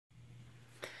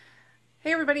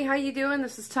Hey everybody, how you doing?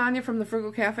 This is Tanya from the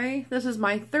Frugal Cafe. This is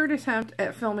my third attempt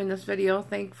at filming this video.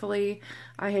 Thankfully,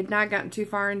 I had not gotten too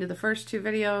far into the first two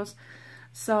videos.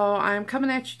 So I'm coming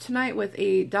at you tonight with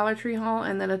a Dollar Tree haul,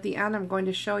 and then at the end I'm going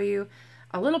to show you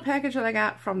a little package that I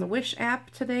got from the Wish app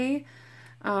today.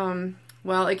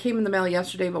 Well, it came in the mail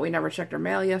yesterday, but we never checked our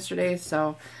mail yesterday,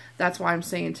 so that's why I'm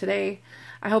saying today.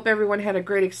 I hope everyone had a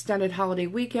great extended holiday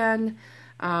weekend.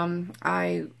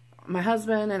 My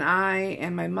husband and I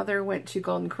and my mother went to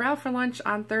Golden Corral for lunch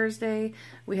on Thursday.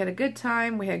 We had a good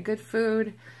time. We had good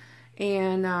food.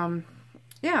 And,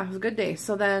 yeah, it was a good day.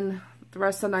 So then the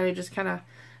rest of the night I just kind of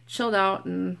chilled out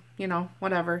and, you know,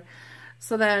 whatever.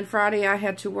 So then Friday I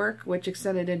had to work, which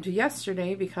extended into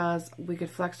yesterday because we could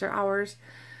flex our hours.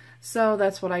 So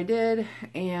that's what I did.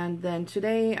 And then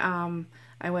today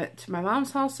I went to my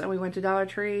mom's house and we went to Dollar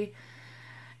Tree.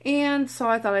 And so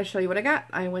I thought I'd show you what I got.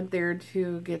 I went there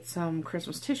to get some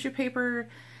Christmas tissue paper,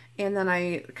 and then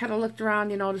I kind of looked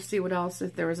around, you know, to see what else,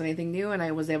 if there was anything new, and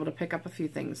I was able to pick up a few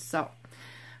things. So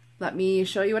let me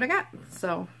show you what I got.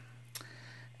 So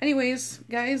anyways,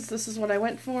 guys, this is what I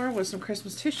went for, was some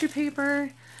Christmas tissue paper.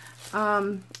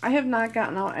 I have not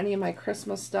gotten out any of my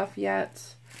Christmas stuff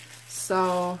yet,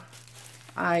 so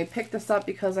I picked this up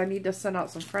because I need to send out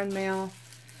some friend mail.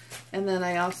 And then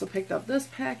I also picked up this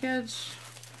package.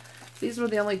 These were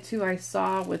the only two I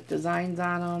saw with designs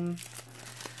on them,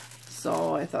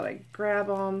 so I thought I'd grab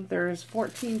them. There's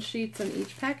 14 sheets in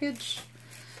each package.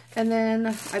 And then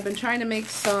I've been trying to make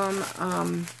some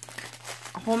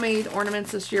homemade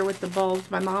ornaments this year with the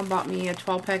bulbs. My mom bought me a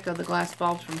 12-pack of the glass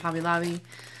bulbs from Hobby Lobby,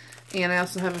 and I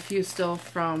also have a few still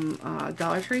from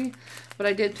Dollar Tree. But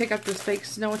I did pick up this fake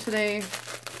snow today.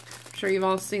 I'm sure you've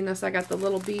all seen this. I got the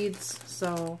little beads,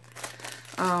 so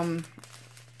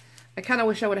I kind of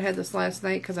wish I would have had this last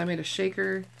night because I made a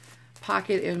shaker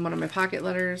pocket in one of my pocket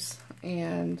letters,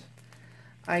 and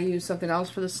I used something else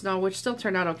for the snow, which still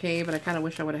turned out okay, but I kind of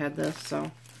wish I would have had this.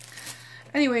 So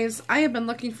anyways, I have been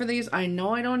looking for these. I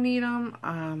know I don't need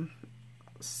them.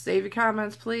 Save your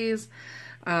comments, please.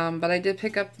 But I did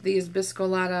pick up these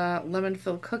Biscolata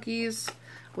lemon-filled cookies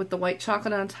with the white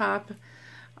chocolate on top.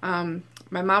 My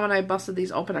mom and I busted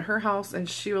these open at her house, and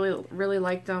she really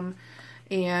liked them.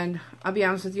 And I'll be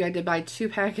honest with you, I did buy 2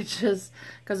 packages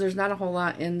because there's not a whole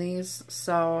lot in these.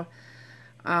 So,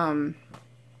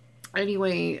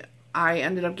 anyway, I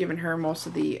ended up giving her most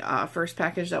of the first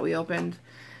package that we opened.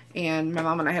 And my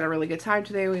mom and I had a really good time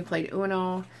today. We played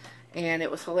Uno, and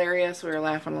it was hilarious. We were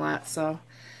laughing a lot, so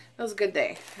it was a good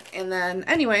day. And then,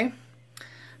 anyway,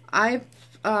 I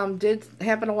did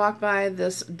happen to walk by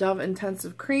this Dove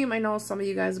Intensive Cream. I know some of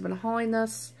you guys have been hauling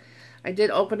this. I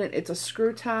did open it. It's a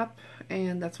screw top,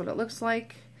 and that's what it looks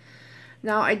like.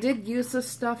 Now, I did use this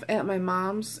stuff at my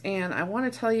mom's, and I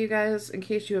want to tell you guys, in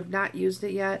case you have not used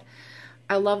it yet,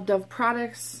 I love Dove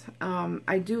products.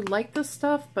 I do like this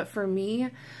stuff, but for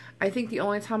me, I think the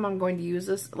only time I'm going to use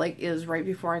this is right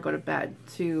before I go to bed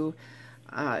to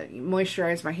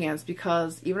moisturize my hands,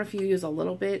 because even if you use a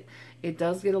little bit, it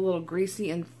does get a little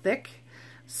greasy and thick.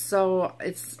 So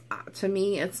it's, to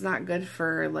me, it's not good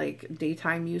for like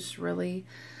daytime use really.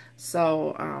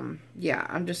 So yeah,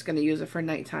 I'm just going to use it for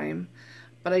nighttime,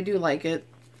 but I do like it.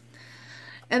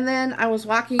 And then I was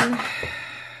walking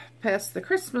past the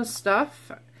Christmas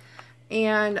stuff,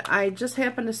 and I just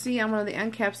happened to see on one of the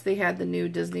end caps they had the new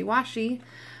Disney washi.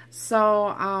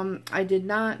 So they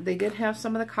did have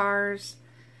some of the cars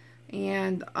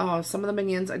and some of the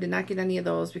Minions. I did not get any of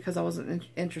those because I wasn't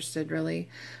interested really,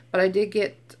 but I did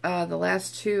get the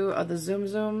last 2 of the Zoom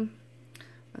Zoom,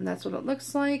 and that's what it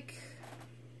looks like.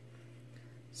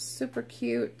 Super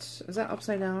cute. Is that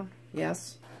upside down?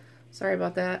 Yes. Sorry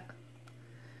about that.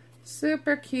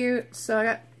 Super cute. So I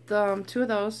got 2 of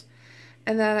those,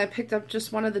 and then I picked up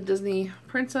just one of the Disney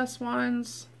Princess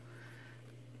ones.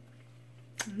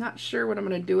 I'm not sure what I'm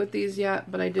going to do with these yet,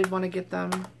 but I did want to get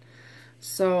them.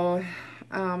 So,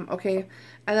 okay.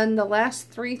 And then the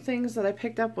last 3 things that I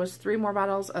picked up was 3 more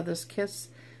bottles of this Kiss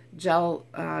Gel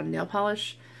nail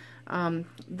polish.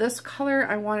 This color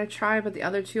I want to try, but the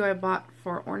other 2 I bought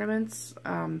for ornaments.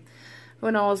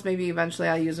 Who knows, maybe eventually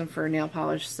I'll use them for nail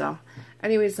polish. So,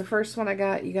 anyways, the first one I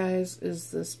got, you guys,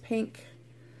 is this pink,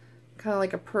 kind of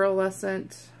like a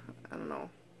pearlescent. I don't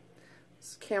know.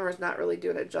 This camera's not really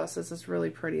doing it justice. It's really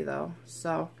pretty though.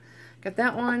 So, got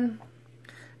that one.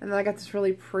 And then I got this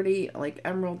really pretty, like,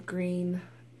 emerald green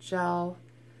gel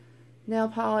nail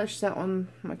polish. That one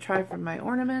I'm going to try for my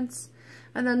ornaments.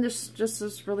 And then just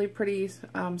this really pretty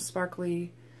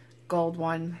sparkly gold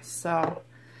one. So,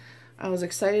 I was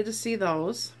excited to see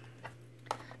those.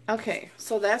 Okay,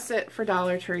 so that's it for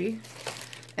Dollar Tree.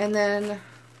 And then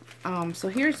So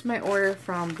here's my order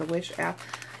from the Wish app.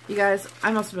 You guys,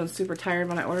 I must have been super tired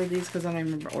when I ordered these because I don't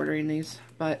remember ordering these.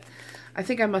 But I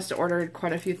think I must have ordered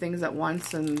quite a few things at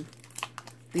once, and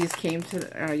these came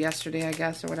to yesterday, I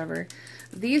guess, or whatever.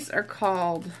 These are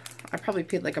called, I probably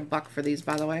paid like $1 for these,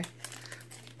 by the way.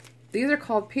 These are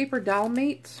called Paper Doll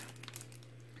Mate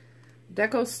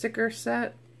Deco Sticker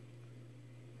Set.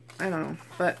 I don't know.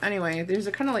 But anyway, these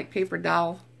are kind of like paper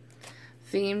doll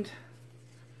themed.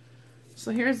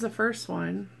 So here's the first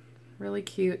one. Really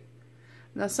cute.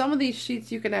 Now some of these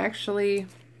sheets you can actually,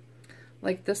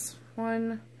 like this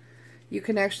one, you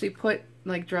can actually put,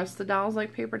 like, dress the dolls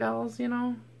like paper dolls, you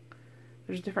know.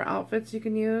 There's different outfits you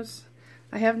can use.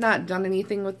 I have not done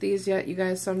anything with these yet, you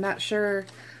guys, so I'm not sure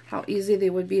how easy they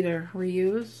would be to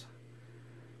reuse.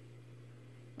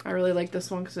 I really like this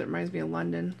one because it reminds me of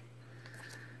London,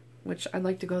 which I'd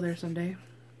like to go there someday.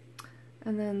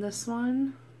 And then this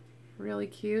one, really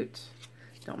cute.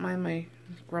 Don't mind my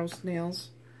gross nails.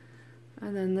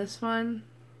 And then this one.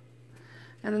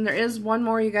 And then there is one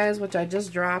more, you guys, which I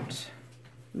just dropped.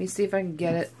 Let me see if I can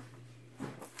get it.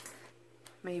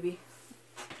 Maybe.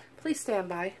 Please stand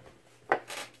by.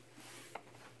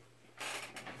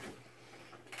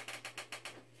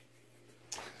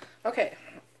 Okay.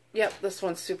 Yep, this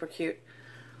one's super cute.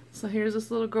 So here's this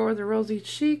little girl with the rosy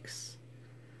cheeks.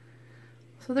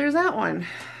 So there's that one.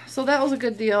 So that was a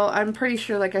good deal. I'm pretty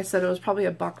sure, like I said, it was probably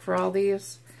 $1 for all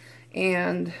these.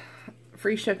 And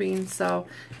free shipping. So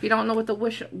if you don't know what the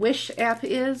Wish app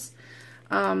is,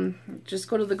 just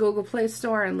go to the Google Play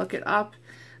Store and look it up.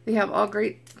 They have all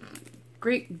great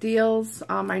deals.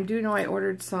 I do know I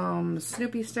ordered some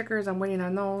Snoopy stickers. I'm waiting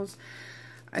on those.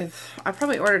 I've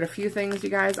probably ordered a few things, you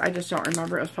guys. I just don't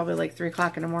remember. It was probably like 3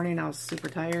 o'clock in the morning. I was super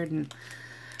tired and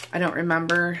I don't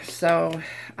remember. So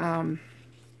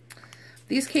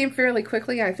these came fairly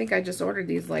quickly. I think I just ordered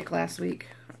these like last week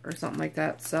or something like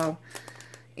that. So,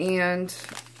 and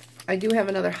I do have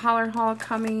another Holler haul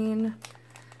coming,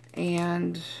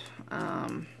 and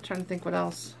trying to think what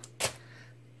else.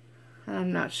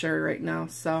 I'm not sure right now.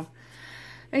 So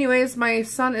anyways, my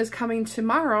son is coming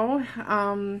tomorrow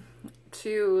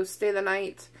to stay the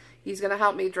night. He's going to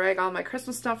help me drag all my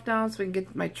Christmas stuff down so we can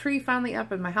get my tree finally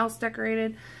up and my house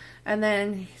decorated. And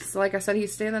then, so like I said,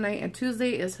 he's staying the night, and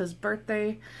Tuesday is his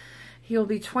birthday. He will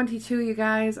be 22, you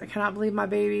guys. I cannot believe my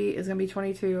baby is going to be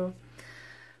 22.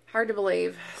 Hard to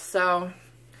believe. So,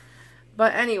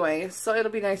 but anyway, so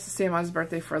it'll be nice to see him on his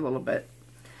birthday for a little bit.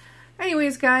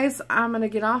 Anyways, guys, I'm going to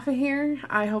get off of here.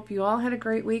 I hope you all had a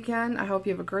great weekend. I hope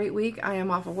you have a great week. I am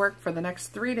off of work for the next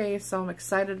 3 days, so I'm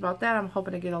excited about that. I'm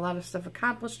hoping to get a lot of stuff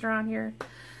accomplished around here.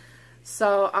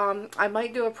 So, I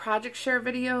might do a project share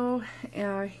video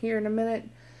here in a minute.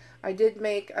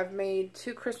 I've made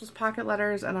 2 Christmas pocket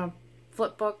letters and a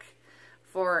flip book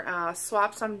for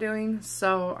swaps I'm doing.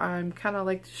 So, I'm kind of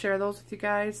like to share those with you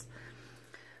guys.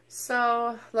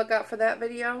 So, look out for that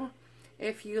video.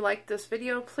 If you like this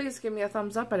video, please give me a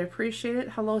thumbs up. I'd appreciate it.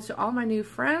 Hello to all my new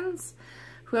friends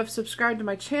who have subscribed to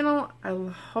my channel. I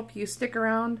hope you stick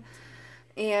around.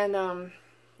 And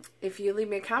if you leave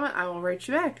me a comment, I will write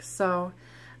you back. So,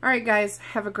 alright guys,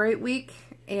 have a great week.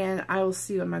 And I will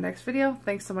see you in my next video.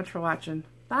 Thanks so much for watching.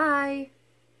 Bye!